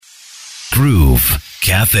Groove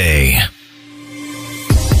Cafe.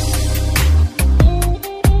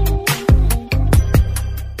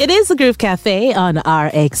 It is the Groove Cafe on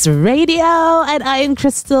RX Radio, and I am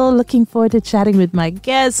Crystal, looking forward to chatting with my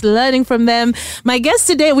guests, learning from them. My guest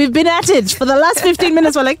today, we've been at it for the last 15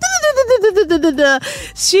 minutes. We're like,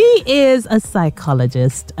 She is a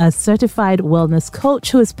psychologist, a certified wellness coach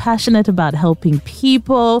who is passionate about helping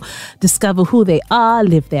people discover who they are,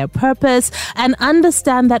 live their purpose, and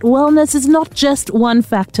understand that wellness is not just one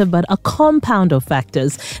factor, but a compound of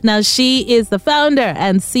factors. Now, she is the founder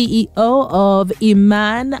and CEO of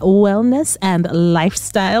Iman Wellness and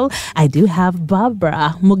Lifestyle. I do have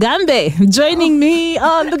Barbara Mugambe joining me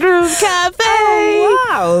on the Groove Cafe. Oh,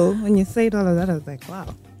 wow. When you said all of that, I was like,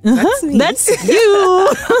 wow. That's me. That's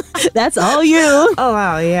you. That's all you. Oh,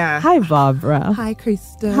 wow, yeah. Hi, Barbara. Hi,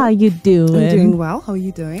 Crystal. How you doing? I'm doing well. How are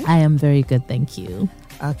you doing? I am very good, thank you.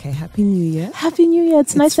 Okay, Happy New Year. Happy New Year.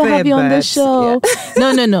 It's nice to have you on the show.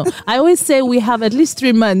 Yeah. No. I always say we have at least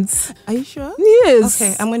 3 months. Are you sure? Yes.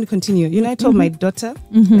 Okay, I'm going to continue. You know, I told my daughter,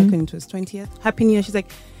 like when it was 20th, Happy New Year. She's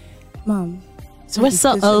like, Mom. We're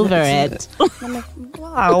so over it. I'm like,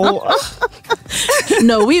 wow.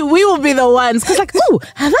 No, we will be the ones. Because like, oh,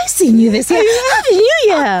 have I seen you this year? Happy New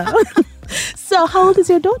Year. So how old is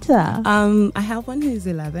your daughter? I have one who's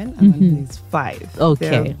 11 and one who's 5. Okay.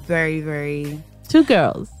 They're very, very... 2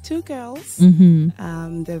 girls. 2 girls.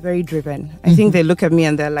 They're very driven. I think they look at me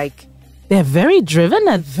and they're like... They're very driven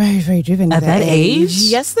at Very, very driven at that age?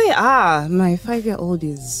 Yes, they are. My 5-year-old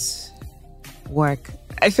is work.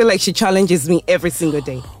 I feel like she challenges me every single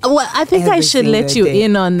day. Well, I think I should let you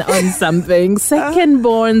in on something.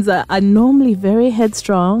 Second-borns are normally very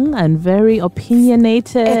headstrong and very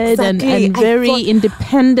opinionated and very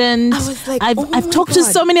independent. I was like, I've talked to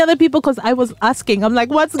so many other people because I was asking. I'm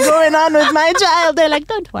like, what's going on with my child? They're like,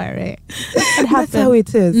 don't worry. That's how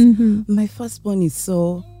it is. My firstborn is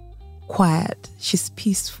so quiet. She's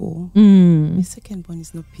peaceful. My secondborn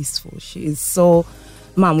is not peaceful. She is so...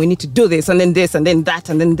 Mom, we need to do this and then that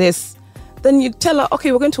and then this. Then you tell her,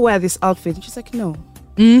 okay, we're going to wear this outfit. And she's like, no,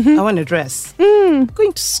 I want a dress. Going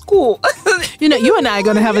to school. You know, you and I are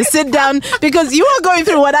going to have a sit down because you are going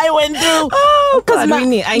through what I went through. Oh, God, I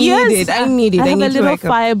need it. I have a little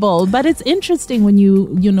fireball. But it's interesting when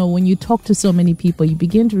when you talk to so many people, you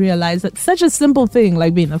begin to realize that such a simple thing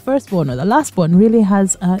like being the firstborn or the lastborn really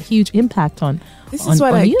has a huge impact on you. This is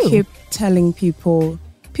what I keep telling people.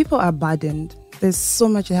 People are burdened. There's so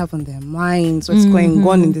much they have on their minds, what's going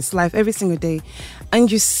on in this life every single day.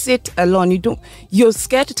 And you sit alone. You're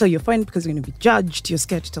scared to tell your friend because you're going to be judged. You're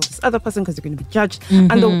scared to tell this other person because you're going to be judged. And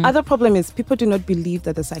the other problem is people do not believe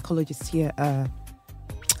that the psychologists here are,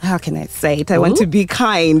 how can I say it? I want to be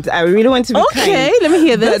kind. I really want to be kind. Okay, let me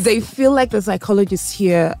hear this. But they feel like the psychologists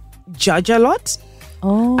here judge a lot.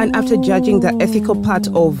 Oh. And after judging the ethical part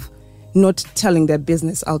of not telling their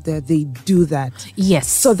business out there, they do that. Yes.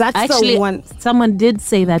 So that's actually the one. Someone did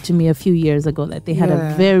say that to me a few years ago, that they had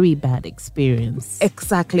a very bad experience.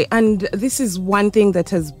 Exactly. And this is one thing that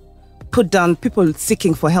has put down people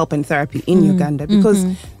seeking for help and therapy in Uganda because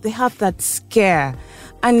they have that scare.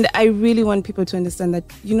 And I really want people to understand that,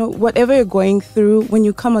 whatever you're going through, when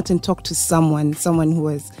you come out and talk to someone who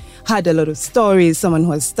has had a lot of stories, someone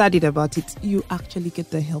who has studied about it, you actually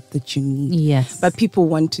get the help that you need. Yes. But people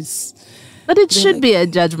want to... But it should be a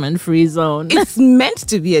judgment-free zone. It's meant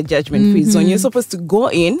to be a judgment-free zone. You're supposed to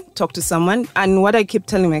go in, talk to someone. And what I keep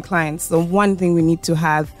telling my clients, the one thing we need to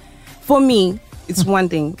have, for me, it's one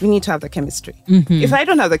thing. We need to have the chemistry. If I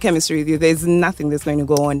don't have the chemistry with you, there's nothing that's going to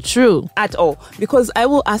go on. True. At all. Because I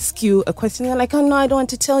will ask you a question. You're like, oh, no, I don't want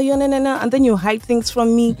to tell you. No. And then you hide things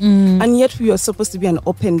from me. And yet we are supposed to be an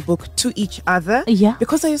open book to each other. Yeah.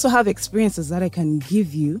 Because I also have experiences that I can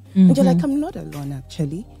give you. And you're like, I'm not alone,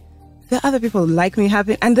 actually. There are other people like me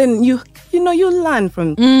having. And then you learn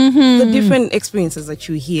from the different experiences that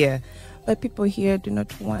you hear. But people here do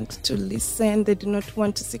not want to listen. They do not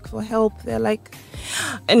want to seek for help. They're like...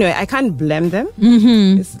 Anyway, I can't blame them.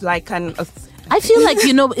 It's like I feel like,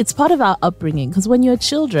 it's part of our upbringing because when you're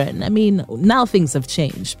children, I mean, now things have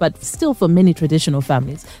changed, but still for many traditional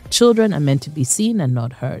families, children are meant to be seen and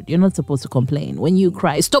not heard. You're not supposed to complain. When you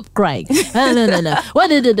cry, stop crying. No.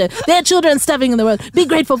 There are children starving in the world. Be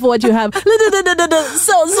grateful for what you have. So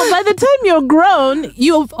by the time you're grown,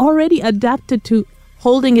 you've already adapted to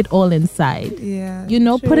holding it all inside. Yeah.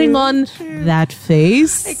 Putting on that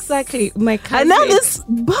face. Exactly. My cousin. And now this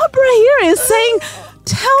Barbara here is saying,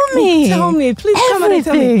 tell me. Please come and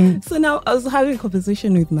tell me. Everything. So now I was having a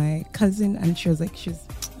conversation with my cousin and she was like, she's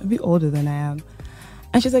a bit older than I am.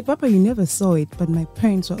 And she's like, Papa, you never saw it. But my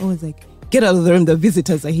parents were always like, get out of the room, the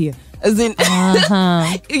visitors are here. As in,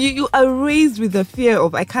 you are raised with the fear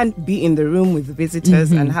of, I can't be in the room with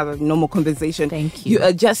visitors and have a normal conversation. Thank you. You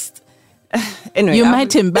are just, anyway. You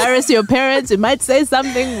might embarrass your parents. You might say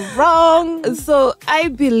something wrong. So I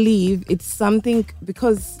believe it's something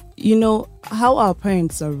because, how our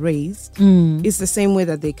parents are raised is the same way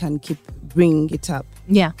that they can keep bringing it up.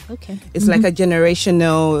 Yeah. Okay. It's like a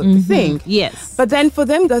generational thing. Yes. But then for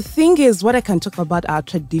them, the thing is, what I can talk about our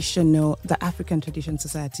the African tradition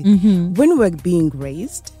society. When we're being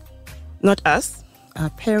raised, not us,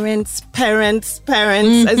 our parents,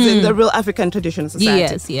 as in the real African tradition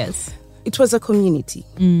society. Yes. It was a community.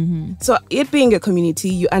 So it being a community,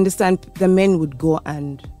 you understand the men would go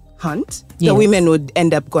and hunt. The women would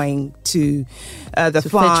end up going to the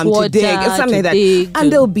farm water, to dig or something like that.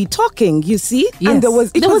 And they'll be talking, you see? Yes. And there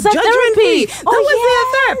was that therapy. That was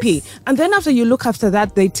their therapy. And then after you look after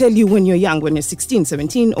that, they tell you when you're young, when you're 16,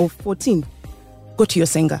 17 or 14, go to your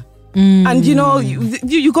senga. And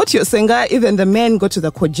you go to your senga, even the men go to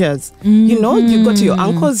the kojers. You go to your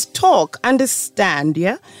uncles, talk, understand,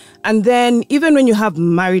 yeah? And then even when you have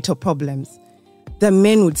marital problems, the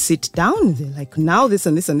men would sit down. They're like, now this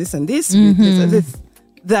and this and this and this.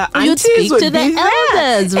 The aunties speak would to the be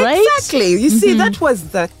elders, there. right? Exactly. You see, that was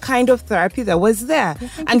the kind of therapy that was there.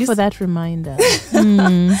 Thank you for that reminder.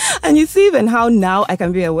 And you see even how now I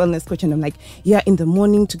can be a wellness coach and I'm like, in the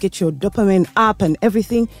morning to get your dopamine up and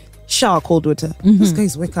everything, shower cold water. Those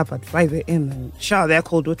guys wake up at 5 a.m. and shower their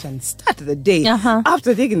cold water and start the day.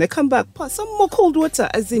 After digging, they come back, pour some more cold water.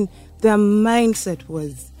 As in, their mindset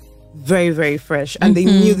was very, very fresh. And they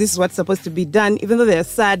knew this is what's supposed to be done. Even though they're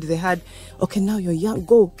sad, they had, okay, now you're young,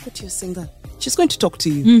 go to your singer. She's going to talk to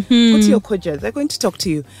you. Go to your koja. They're going to talk to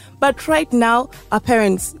you. But right now, our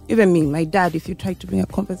parents, even me, my dad, if you try to bring a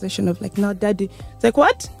conversation of like, now daddy, it's like,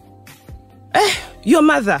 what? Your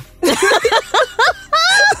mother.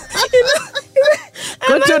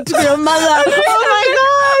 Go talk to your mother.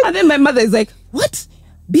 Oh my God. And then my mother is like, what?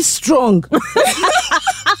 Be strong.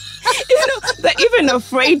 They're even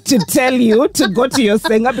afraid to tell you to go to your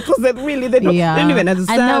singer because they don't even understand.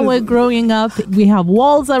 And now we're growing up. We have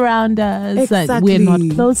walls around us. Exactly. We're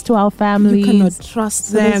not close to our families. You cannot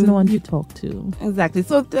trust them. There's no one to talk to. Exactly.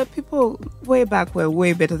 So the people way back were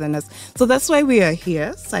way better than us. So that's why we are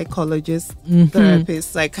here, psychologists, therapists,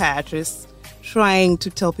 psychiatrists, trying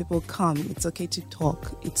to tell people, come, it's okay to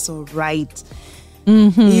talk. It's all right.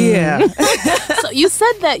 Yeah. So you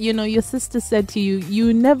said that, your sister said to you,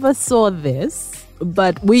 you never saw this,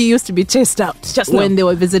 but we used to be chased out when they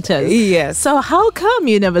were visitors. Yes. So how come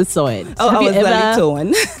you never saw it? Oh, I was the little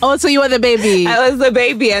one. Oh, so you were the baby. I was the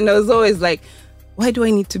baby and I was always like, why do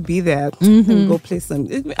I need to be there and go play some?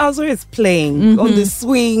 I was always playing on the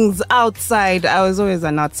swings, outside. I was always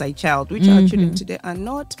an outside child, which our children today are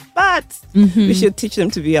not, but we should teach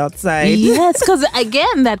them to be outside. Yes, because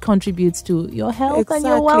again, that contributes to your health and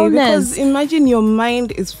your wellness. Because imagine your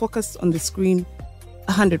mind is focused on the screen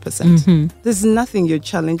 100%. There's nothing you're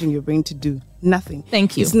challenging your brain to do. Nothing.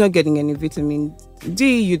 Thank you. It's not getting any vitamin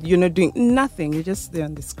D. You're not doing nothing. You're just there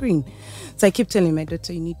on the screen. So I keep telling my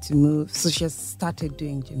daughter, you need to move. So she has started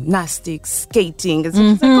doing gymnastics, skating. And so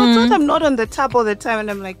she's like, oh, I'm not on the tap all the time.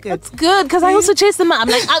 And I'm like, that's good. Because I also chase them out. I'm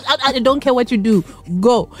like, I don't care what you do.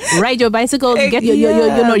 Go. Ride your bicycle. Get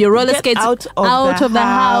your roller skates out of the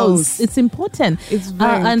house. It's important. It's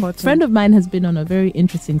very important. And a friend of mine has been on a very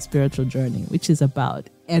interesting spiritual journey, which is about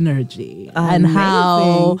energy. And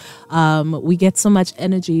how we get so much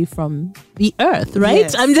energy from the earth, right?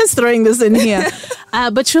 Yes. I'm just throwing this in here.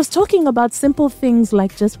 But she was talking about simple things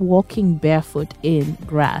like just walking barefoot in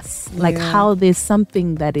grass, like how there's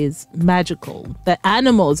something that is magical that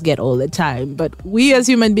animals get all the time, but we as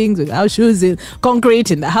human beings with our shoes in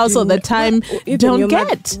concrete in the house all the time don't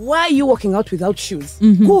get. Why are you walking out without shoes?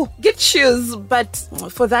 Go get shoes. But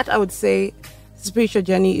for that, I would say spiritual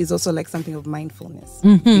journey is also like something of mindfulness.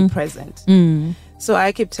 Be present. So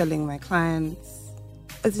I keep telling my clients,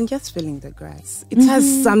 as in just feeling the grass. It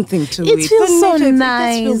has something to it. It feels so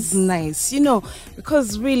nice. It just feels nice,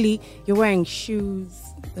 because really you're wearing shoes,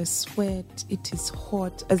 the sweat, it is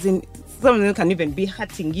hot. As in, some of them can even be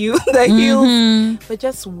hurting you, the heels. But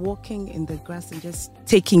just walking in the grass and just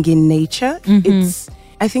taking in nature,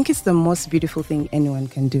 I think it's the most beautiful thing anyone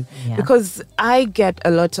can do. Yeah. Because I get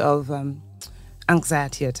a lot of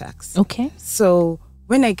anxiety attacks. Okay. So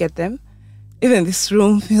when I get them, even this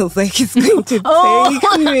room feels like it's going to take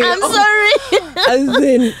me. I'm sorry. As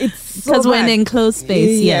in, it's because we're in an enclosed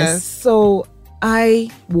space. Yes. So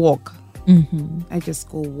I walk. I just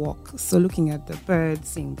go walk. So looking at the birds,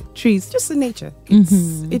 seeing the trees, just the nature.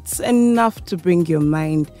 It's enough to bring your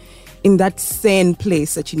mind in that sane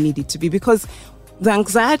place that you need it to be. Because The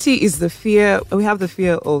anxiety is the fear. We have the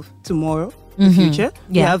fear of tomorrow, the future.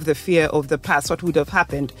 We have the fear of the past, what would have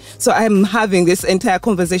happened. So I'm having this entire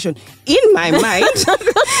conversation in my mind.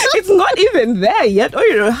 It's not even there yet, or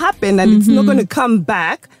it'll happen and it's not going to come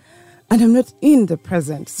back. And I'm not in the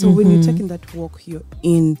present. So when you're taking that walk, you're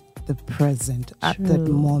in the present at that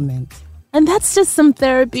moment. And that's just some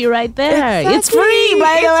therapy right there. Exactly. It's free,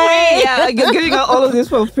 by the way. Yeah, you're giving out all of this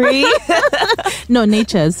for free. No,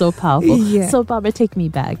 nature is so powerful. Yeah. So, Barbara, take me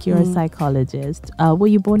back. You're a psychologist. Were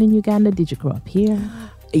you born in Uganda? Did you grow up here?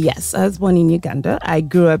 Yes, I was born in Uganda. I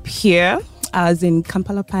grew up here. I was in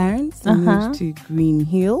Kampala Parents. I moved to Green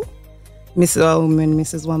Hill. When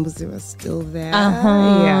Mrs. Wambuzi was still there.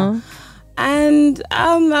 Yeah. And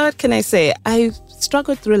what can I say? I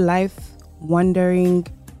struggled through life wondering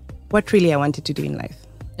what really I wanted to do in life.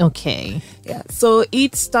 Okay. Yeah. So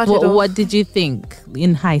it started off What did you think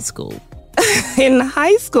in high school? in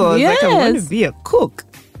high school. I was like, I want Yes. to be a cook.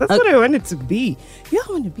 That's what I wanted to be. Yeah,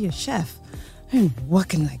 I want to be a chef and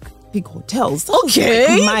work in like big hotels. That was, Okay.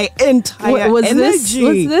 like, my entire Was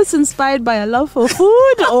energy. this inspired by a love for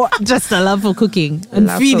food or just a love for cooking and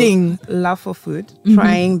Love feeding? love for food,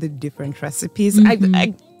 trying the different recipes.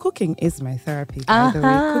 Cooking is my therapy, by the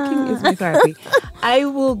way. Cooking is my therapy. I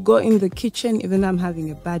will go in the kitchen even though I'm having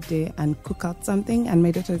a bad day and cook out something, and my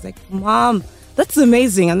daughter is like, Mom, that's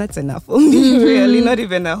amazing, and that's enough for me, really, not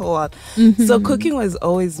even a whole lot. So cooking was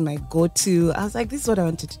always my go-to. I was like, this is what I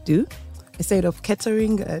wanted to do. I started off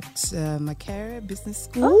catering at Makerere Business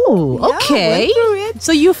School. Oh, Yeah, okay. went through it.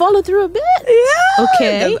 So you followed through a bit? Yeah.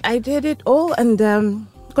 Okay. I did it all and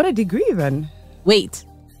got a degree even. Wait.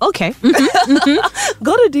 Okay.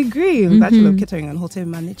 Got a degree in Bachelor of Catering and Hotel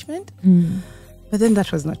Management. But then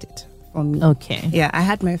that was not it for me. Okay. Yeah, I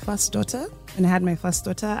had my first daughter. When I had my first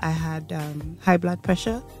daughter, I had high blood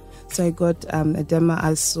pressure. So I got edema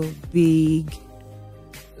as so big.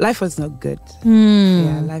 Life was not good.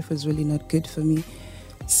 Yeah, life was really not good for me.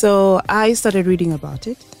 So I started reading about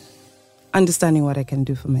it, understanding what I can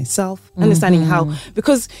do for myself, understanding how,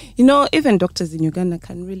 because, you know, even doctors in Uganda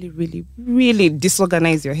can really, really, really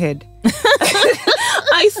disorganize your head.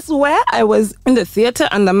 I swear I was in the theater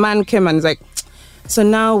and the man came and was like, so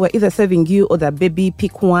now we're either serving you or the baby,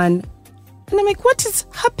 pick one. And I'm like, what is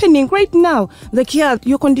happening right now? Like, yeah,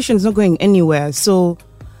 your condition is not going anywhere. So,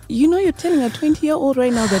 you know, you're telling a 20-year-old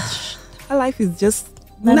right now that her life is just,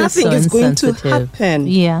 That is nothing so is going to insensitive. happen.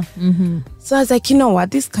 Yeah. So I was like, you know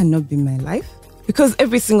what? This cannot be my life. Because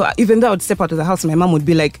even though I would step out of the house, my mom would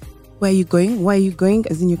be like, where are you going? Why are you going?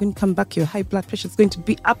 As in, you're going to come back, your high blood pressure is going to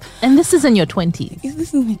be up. And this is in your 20s. Is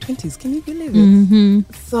this in my 20s? Can you believe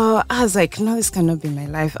it? So I was like, no, this cannot be my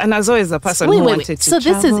life. And I was always a person who wanted to So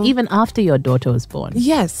this travel. is even after your daughter was born?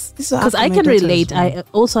 Yes. Because I can relate. I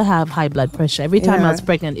also have high blood pressure. Every time I was Yeah.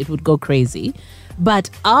 pregnant, it would go crazy. But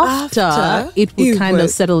after it would it kind of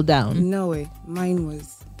was- settle down. No way. Mine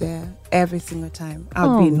was there every single time.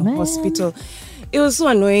 I'll be in man. the hospital. It was so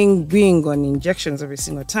annoying being on injections every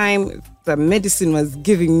single time. The medicine was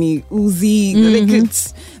giving me oozy.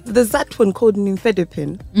 There's that one called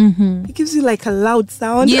Nymphedipine. It gives you like a loud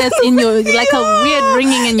sound. Yes, in your like a weird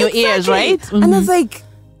ringing in your ears, Exactly. right? And I was like,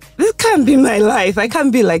 this can't be my life. I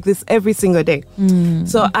can't be like this every single day.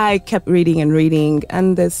 So I kept reading and reading.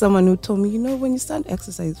 And there's someone who told me, you know, when you start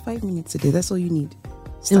exercise 5 minutes a day, that's all you need. It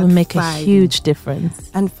will Start make a 5 huge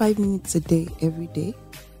difference. And 5 minutes a day, every day,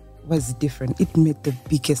 was different. It made the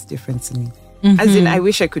biggest difference in me. As in, I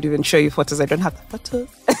wish I could even show you photos. I don't have the photos.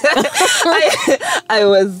 I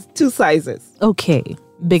was 2 sizes. Okay,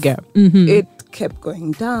 bigger. It kept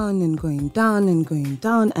going down and going down and going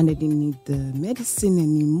down, and I didn't need the medicine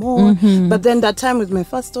anymore. But then that time with my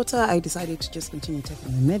first daughter, I decided to just continue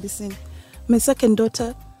taking the medicine. My second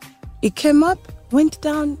daughter, it came up, went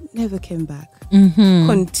down, never came back.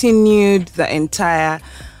 Continued the entire,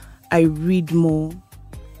 I read more,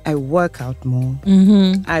 I work out more.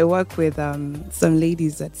 I work with some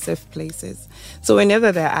ladies at safe places. So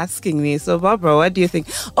whenever they're asking me, so Barbara, what do you think?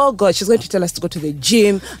 Oh God, she's going to tell us to go to the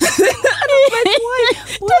gym.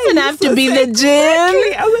 Why Doesn't have to be the gym.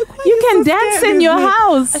 Exactly. I'm like, why You are can so dance scared in of your me?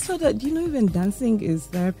 house. I thought that, you know, even dancing is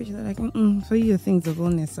therapy. They're like, for you, things of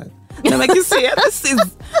wellness. And I'm like, you see,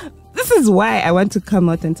 this is why I want to come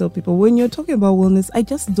out and tell people, when you're talking about wellness, I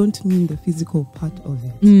just don't mean the physical part of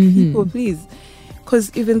it. People, please.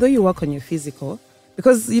 Because even though you work on your physical,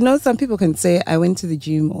 because, you know, some people can say, I went to the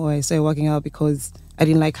gym or I started working out because I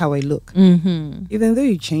didn't like how I look. Even though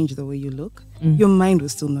you change the way you look, your mind will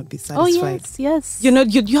still not be Oh satisfied. yes. You know,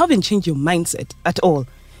 you haven't changed your mindset at all.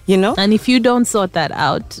 you know? And if you don't sort that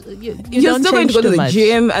out, you're You're don't still going to go to too the much.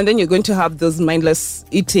 gym, and then you're going to have those mindless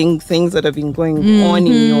eating things that have been going on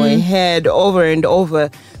in your head over and over.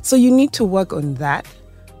 So you need to work on that.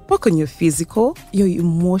 Work on your physical, your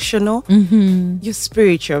emotional, your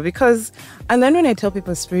spiritual. And then when I tell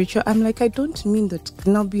people spiritual, I'm like, I don't mean that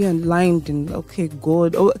now be aligned in, okay,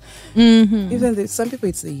 God. Or, even though some people,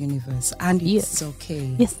 it's the universe, and it's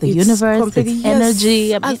okay. Yes, the It's universe, completely- it's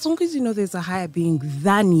energy. I mean- as long as you know there's a higher being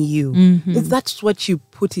than you, that's what you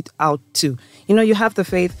put it out to. You know, you have the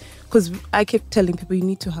faith, because I keep telling people you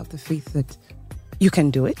need to have the faith that you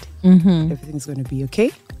can do it. Everything's going to be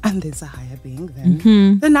okay. And there's a higher being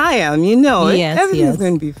than I am, you know. Yes, Everything's yes.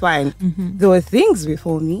 going to be fine. There were things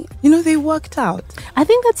before me, you know, they worked out. I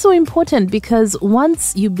think that's so important, because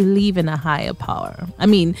once you believe in a higher power, I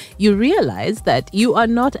mean, you realize that you are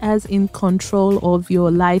not as in control of your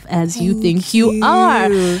life as you think you are.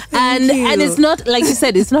 And it's not, like you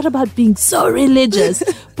said, it's not about being so religious,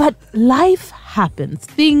 but life happens,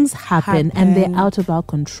 things happen, and they're out of our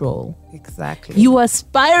control. Exactly. You are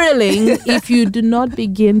spiraling if you do not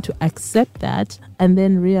begin to accept that and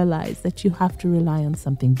then realize that you have to rely on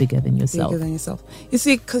something bigger than yourself. Bigger than yourself. You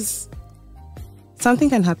see, because something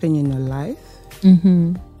can happen in your life.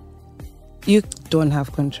 You don't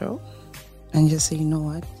have control. And just say, you know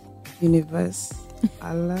what? Universe,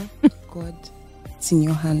 Allah, God, it's in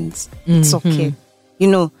your hands. It's okay. You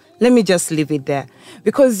know, let me just leave it there.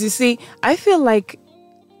 Because you see, I feel like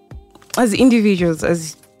as individuals,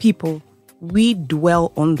 as people, we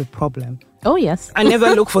dwell on the problem. Oh, yes. I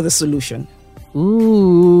never look for the solution.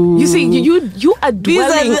 Ooh. You see, you are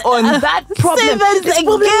dwelling on that problem. This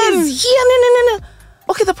problem is here. No.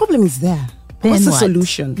 Okay, the problem is there. Then What's the what?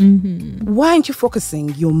 solution? Why aren't you focusing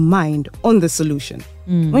your mind on the solution?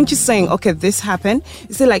 Why aren't you saying, okay, this happened?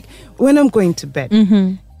 You see, like when I'm going to bed,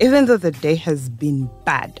 even though the day has been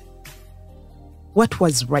bad, what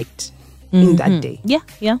was right in that day?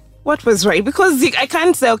 Yeah. What was right? Because I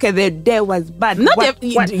can't say, okay, the day was bad. Not what,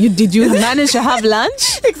 did you manage to have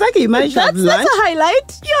lunch? Exactly, you managed to have lunch. That's a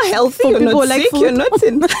highlight. You're healthy. For You're people not like sick. food. You're not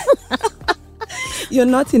in. You're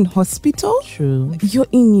not in hospital. True. You're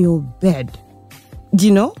in your bed. Do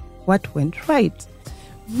you know what went right?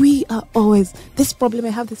 We are always this problem. I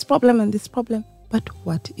have this problem and this problem. But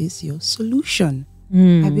what is your solution?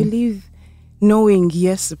 I believe knowing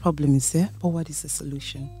yes, the problem is there, but what is the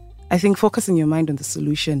solution? I think focusing your mind on the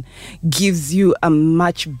solution gives you a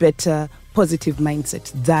much better positive mindset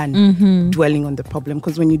than dwelling on the problem.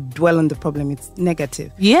 Because when you dwell on the problem, it's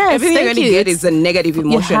negative. Yes, everything you're thank going to you. get is a negative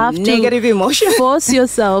emotion. You have to Negative emotion. force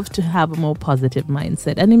yourself to have a more positive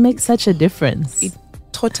mindset, and it makes such a difference. It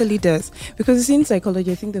totally does. Because in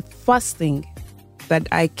psychology, I think the first thing that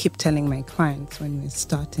I keep telling my clients when we're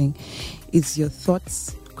starting is your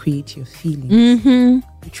thoughts create your feelings,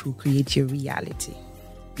 which will create your reality.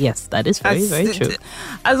 Yes, that is very, very true.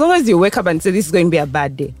 As long as you wake up and say this is going to be a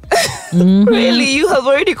bad day, really, you have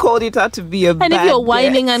already called it out to be a bad day. And if you're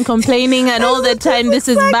whining and complaining and all the time, this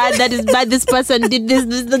is bad, that is bad, this person did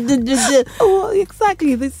this. Oh,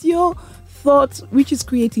 exactly. That's your thoughts, which is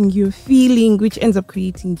creating your feeling, which ends up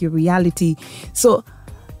creating your reality. So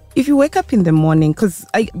if you wake up in the morning, because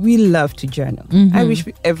we love to journal. I wish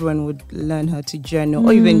everyone would learn how to journal,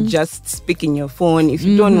 or even just speak in your phone if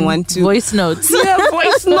you don't want to. Voice notes. Yeah,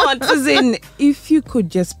 voice notes. As in, if you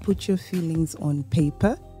could just put your feelings on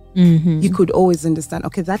paper, you could always understand,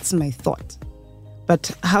 okay, that's my thought.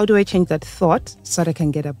 But how do I change that thought so that I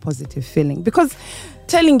can get a positive feeling? Because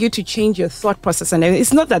telling you to change your thought process, and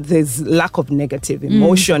it's not that there's lack of negative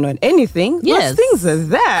emotion or anything. Yes. Those things are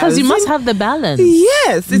there. Because you must have the balance.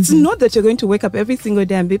 Yes, it's not that you're going to wake up every single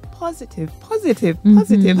day and be positive.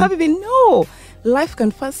 Have you been? No. Life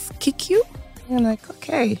can first kick you. You're like,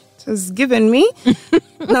 okay, it has given me.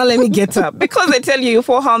 Now let me get up. Because I tell you,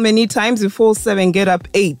 for how many times you fall 7, get up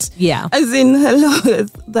 8. Yeah. As in, hello.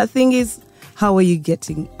 The thing is, how are you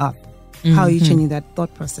getting up? How are you changing that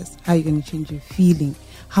thought process? How are you going to change your feeling?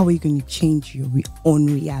 How are you going to change your own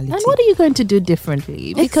reality? And what are you going to do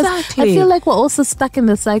differently? Because Exactly. I feel like we're also stuck in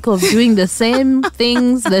the cycle of doing the same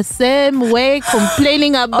things the same way,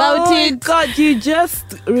 complaining about Oh it. my God, you just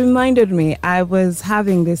reminded me. I was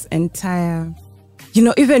having this entire,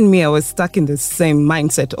 even me, I was stuck in the same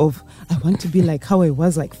mindset of, I want to be like how I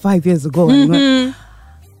was like 5 years ago.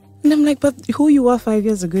 And I'm like, but who you were 5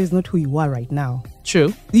 years ago is not who you are right now.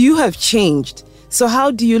 True. You have changed. So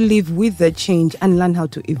how do you live with the change and learn how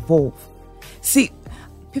to evolve? See,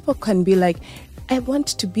 people can be like, I want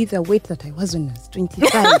to be the weight that I was when I was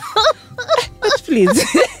 25. But please.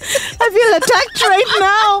 I feel attacked right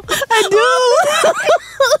now. I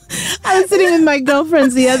do. I was sitting in with my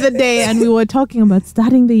girlfriends the other day, and we were talking about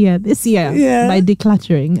starting the year this year by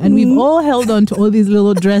decluttering, and we've all held on to all these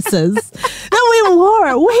little dresses that we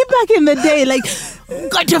wore way back in the day. Like,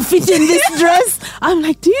 got to fit in this dress. I'm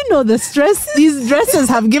like, do you know the stress these dresses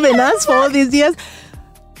have given us for all these years?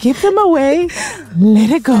 Give them away, let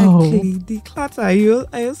it go, declutter.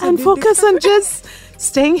 and focus on just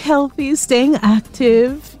staying healthy, staying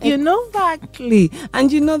active. You know, exactly. And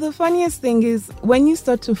the funniest thing is when you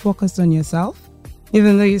start to focus on yourself.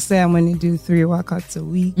 Even though you say I'm going to do 3 workouts a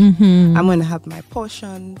week, I'm going to have my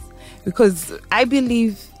portions, because I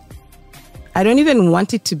believe. I don't even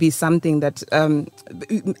want it to be something that.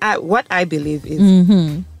 What I believe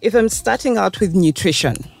is, if I'm starting out with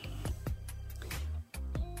nutrition,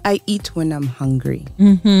 I eat when I'm hungry.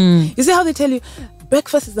 You see how they tell you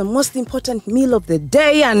breakfast is the most important meal of the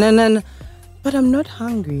day, and but I'm not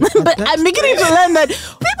hungry. But I'm beginning to learn that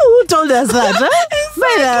people who told us that,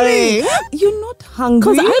 by the way, you're not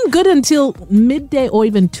hungry. Because I'm good until midday or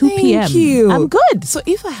even 2 p.m. Thank you. I'm good. So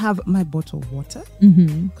if I have my bottle of water,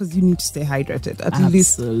 because you need to stay hydrated, at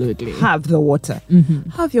least have the water.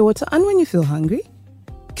 Have your water, and when you feel hungry,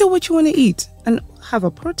 get what you want to eat, and have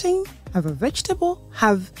a protein, have a vegetable,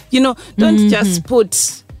 don't just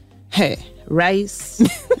put rice,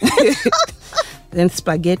 then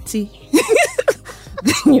spaghetti,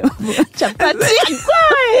 then you chapati,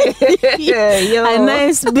 a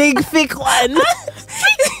nice big thick one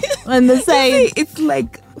on the side. It's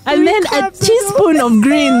like, and then a teaspoon of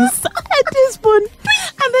greens, a teaspoon,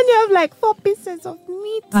 and then you have like 4 pieces of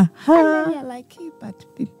meat. And then you're like, hey,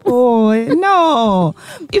 but people, no.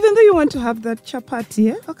 Even though you want to have that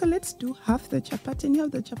chapati, okay, let's do half the chapati, and you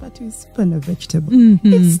have the chapati with soup and a vegetable.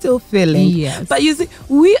 It's still filling. Yes. But you see,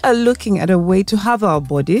 we are looking at a way to have our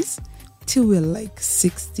bodies till we're like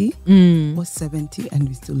 60 or 70, and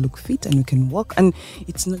we still look fit and we can walk, and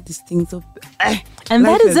it's not these things of and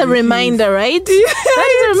that is a reminder, right? That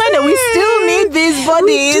is a reminder. We still need these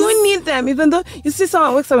bodies. We do need them, even though you see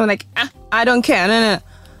someone works, someone like, I don't care. No.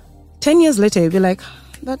 10 years later, you'll be like,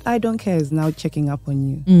 that I don't care is now checking up on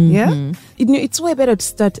you. Yeah, it's way better to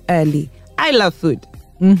start early. I love food.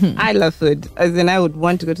 I love food. As in, I would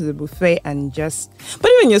want to go to the buffet and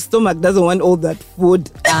but even your stomach doesn't want all that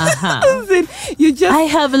food. As in, I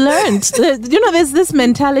have learned, there's this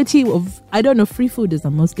mentality of, I don't know, free food is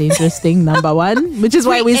the most dangerous thing, number one, which is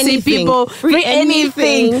why we see people free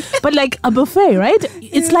anything. But like a buffet, right?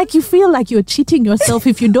 It's like you feel like you're cheating yourself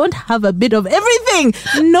if you don't have a bit of everything.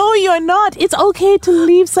 No, you're not. It's okay to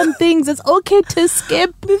leave some things. It's okay to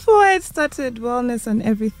skip. Before I started wellness and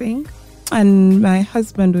everything, and my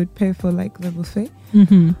husband would pay for like the buffet,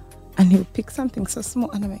 and he would pick something so small,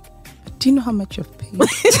 and I'm like, do you know how much you've paid? My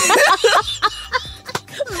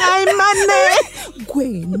money.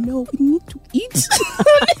 Wait, no, we need to eat.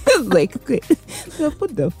 It's like, okay, so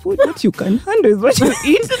put the food, what you can handle is what you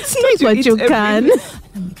eat. It's what you can. And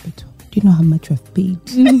I'm like, but do you know how much I've paid?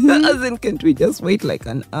 As in, can't we just wait like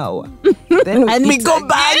an hour? Then we go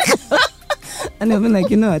back. And I'm like,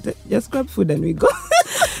 you know what, just grab food and we go.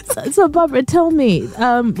 So Barbara, tell me,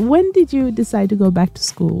 when did you decide to go back to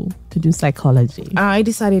school to do psychology? I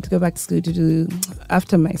decided to go back to school to do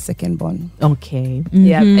after my second born. Okay.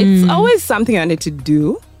 Yeah, it's always something I wanted to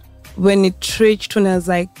do. When it reached, when I was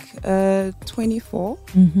like 24,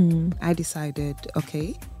 I decided,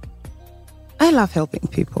 okay, I love helping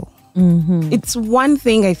people. It's one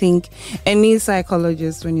thing, I think, any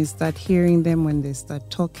psychologist, when you start hearing them, when they start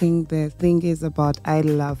talking, their thing is about, I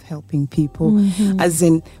love helping people. As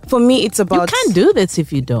in, for me, it's about... You can't do this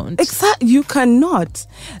if you don't. Exactly, you cannot.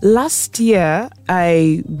 Last year,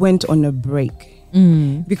 I went on a break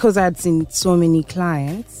because I had seen so many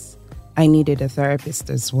clients. I needed a therapist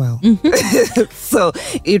as well. So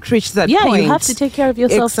it reached that point. Yeah, you have to take care of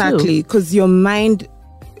yourself too. Exactly, because your mind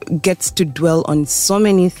gets to dwell on so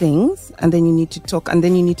many things, and then you need to talk, and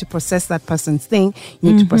then you need to process that person's thing,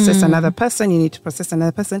 you need to process another person, you need to process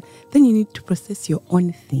another person, then you need to process your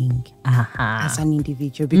own thing as an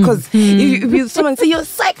individual, because if someone say, you're a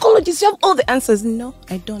psychologist, you have all the answers. No,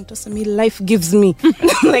 I don't. That's what life gives me.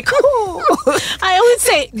 I'm like, I always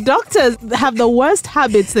say doctors have the worst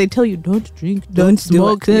habits. They tell you don't drink, don't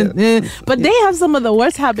smoke, but they have some of the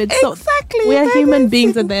worst habits. Exactly. So we are human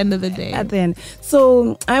beings at the end of the day. At the end.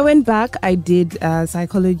 So I went back. I did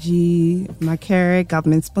psychology, Makerere,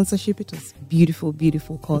 government sponsorship. It was beautiful,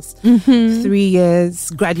 beautiful course. 3 years,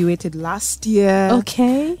 graduated last year.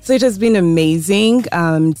 Okay. So it has been amazing.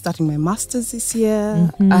 Starting my master's this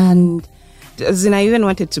year. And as in, I even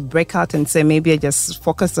wanted to break out and say, maybe I just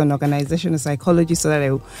focus on organizational psychology so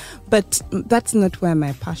that but that's not where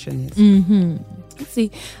my passion is.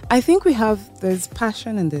 See, I think there's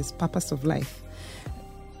passion and there's purpose of life.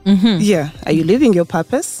 Yeah. Are you living your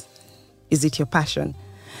purpose? Is it your passion?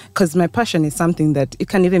 Because my passion is something that it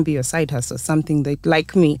can even be your side hustle, something that,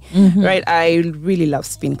 like me, right? I really love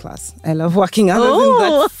spin class. I love working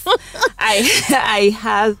out.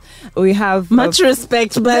 We have much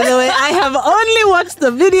respect, by the way. I have only watched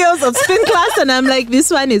the videos of spin class and I'm like,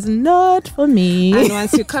 this one is not for me. And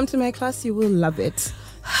once you come to my class, you will love it.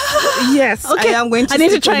 Yes, okay. I am going to. I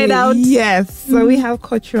need to try it out. Yes. So we have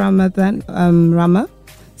Coach Rama.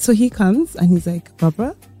 So he comes and he's like,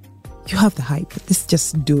 Barbara, you have the hype. Let's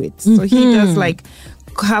just do it. So he does like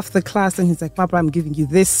half the class and he's like, Barbara, I'm giving you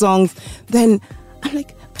these songs. Then I'm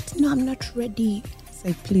like, but no, I'm not ready. It's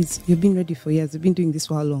like, please, you've been ready for years. You've been doing this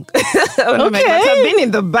for how long? I'm like, but I've been in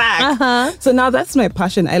the back. So now that's my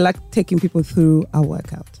passion. I like taking people through a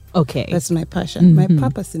workout. Okay. That's my passion. My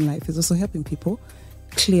purpose in life is also helping people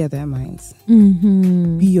clear their minds.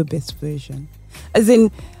 Be your best version. As in,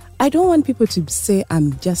 I don't want people to say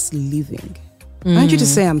I'm just living. I want you to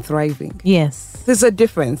say I'm thriving. Yes. There's a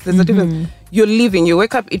difference. You're living. You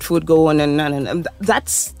wake up, eat food, go on and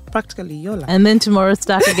that's practically your life. And then tomorrow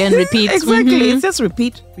start again, repeat. Exactly. It's just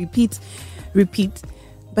repeat.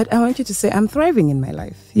 But I want you to say I'm thriving in my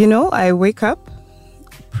life. You know, I wake up,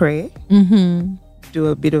 pray, do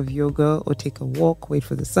a bit of yoga or take a walk, wait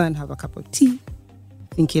for the sun, have a cup of tea,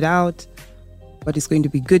 think it out, what is going to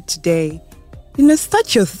be good today. You know,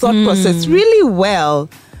 start your thought process really well.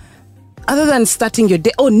 Other than starting your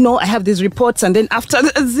day, oh no, I have these reports, and then after,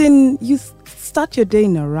 as in, you start your day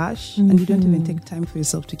in a rush and you don't even take time for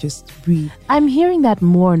yourself to just breathe. I'm hearing that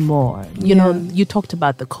more and more. You know, you talked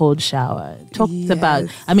about the cold shower. About,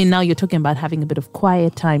 now you're talking about having a bit of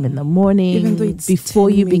quiet time in the morning, even though it's before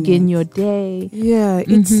you begin your day. Yeah,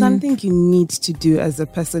 it's something you need to do as a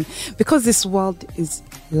person because this world is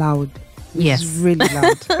loud. It's really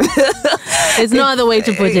loud. There's no other way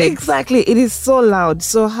to put it. Exactly. It is so loud.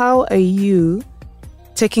 So how are you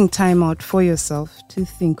taking time out for yourself, to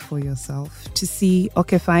think for yourself, to see,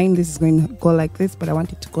 okay, fine, this is going to go like this, but I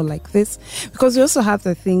want it to go like this? Because we also have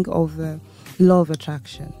the thing of the law of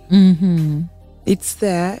attraction. It's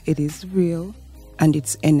there. It is real. And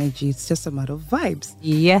it's energy. It's just a matter of vibes.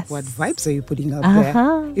 Yes. What vibes are you putting out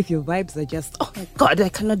there? If your vibes are just, oh my God, I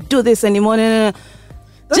cannot do this anymore. No.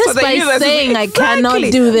 Just by saying I cannot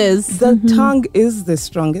do this. The tongue is the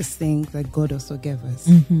strongest thing that God also gave us.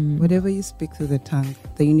 Whatever you speak through the tongue,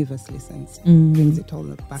 the universe listens, brings it all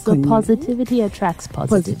back so on you. positivity attracts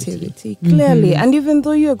positivity. Clearly. And even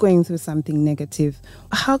though you're going through something negative,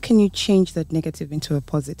 how can you change that negative into a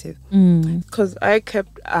positive? Because I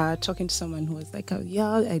kept talking to someone who was like,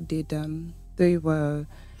 I did. They were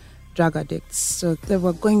drug addicts. So they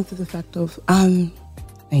were going through the fact of...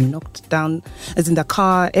 I knocked down, as in the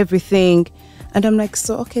car, everything. And I'm like,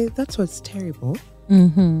 so, okay, that's what's terrible.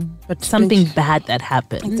 But something bad that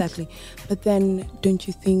happened. Exactly. But then don't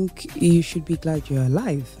you think you should be glad you're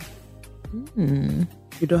alive? You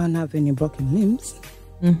don't have any broken limbs.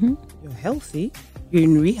 You're healthy. You're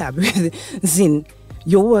in rehab.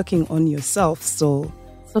 You're working on yourself. So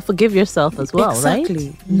forgive yourself as well, right?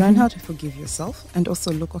 Exactly. Learn how to forgive yourself and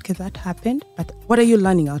also look, okay, that happened, but what are you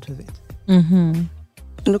learning out of it?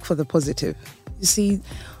 Look for the positive. You see,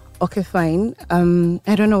 okay, fine.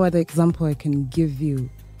 I don't know what the example I can give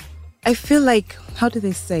you. I feel like, how do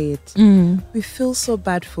they say it? We feel so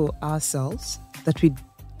bad for ourselves that we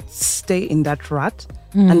stay in that rut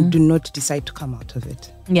and do not decide to come out of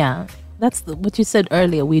it. Yeah. That's what you said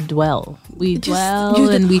earlier. We dwell.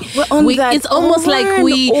 It's almost like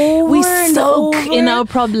we soak in our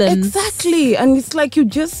problems. Exactly. And it's like you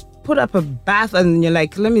just put up a bath and you're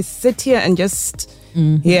like, let me sit here and just...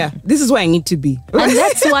 this is where I need to be. And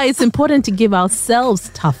that's why it's important to give ourselves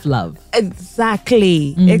tough love.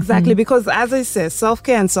 Exactly. Because as I said,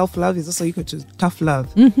 self-care and self-love is also equal to tough love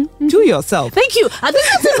to yourself. Thank you. I think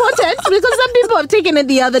that's important because some people have taken it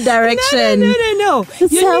the other direction. No.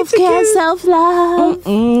 Self-care, self-love.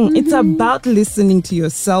 It's about listening to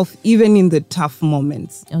yourself even in the tough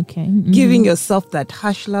moments. Okay. Giving yourself that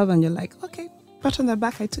hush love and you're like, okay, pat on the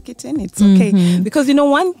back, I took it in, it's okay. Because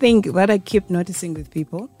one thing that I keep noticing with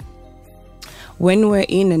people, when we're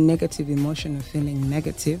in a negative emotion or feeling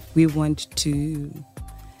negative, we want to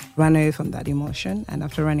run away from that emotion. And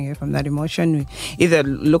after running away from that emotion, we either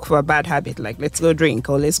look for a bad habit, like let's go drink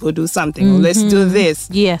or let's go do something or let's do this.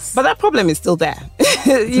 Yes. But that problem is still there.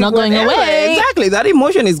 It's not going away. Exactly. That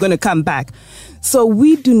emotion is going to come back. So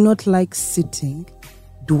we do not like sitting,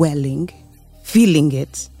 dwelling, feeling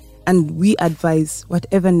it. And we advise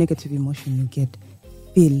whatever negative emotion you get,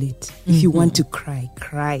 feel it. If you want to cry,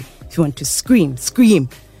 cry. If you want to scream, scream.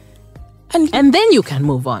 And then you can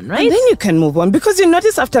move on, right? And then you can move on, because you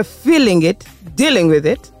notice after feeling it, dealing with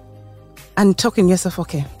it, and talking to yourself,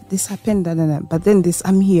 okay, this happened, but then this,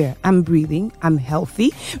 I'm here, I'm breathing, I'm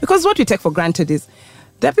healthy. Because what we take for granted is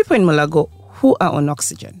there are people in Malago who are on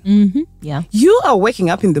oxygen. Mm-hmm. Yeah. You are waking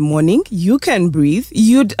up in the morning, you can breathe,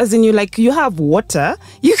 you have water,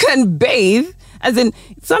 you can bathe. As in,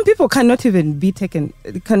 some people cannot even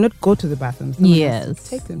cannot go to the bathroom. Someone has to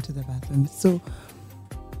take them to the bathroom. So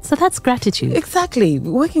that's gratitude. Exactly.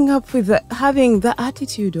 Waking up with having the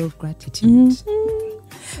attitude of gratitude.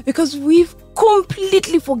 Because we've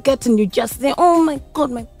completely forgotten. You just say, oh my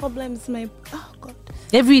God, my problems, oh God.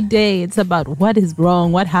 Every day it's about what is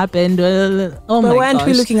wrong, what happened. But why aren't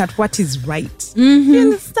we looking at what is right? Mm-hmm. You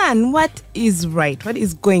understand? What is right? What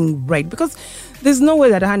is going right? Because there's no way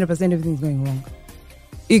that 100% everything is going wrong.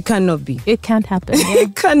 It cannot be. It can't happen. Yeah.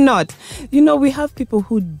 It cannot. We have people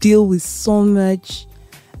who deal with so much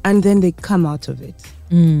and then they come out of it.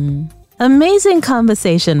 Amazing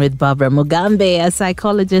conversation with Barbara Mugambe, a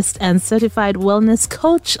psychologist and certified wellness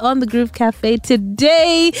coach on the Groove Cafe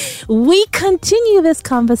today. We continue this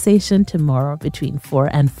conversation tomorrow between 4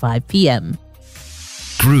 and 5 p.m.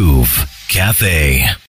 Groove Cafe.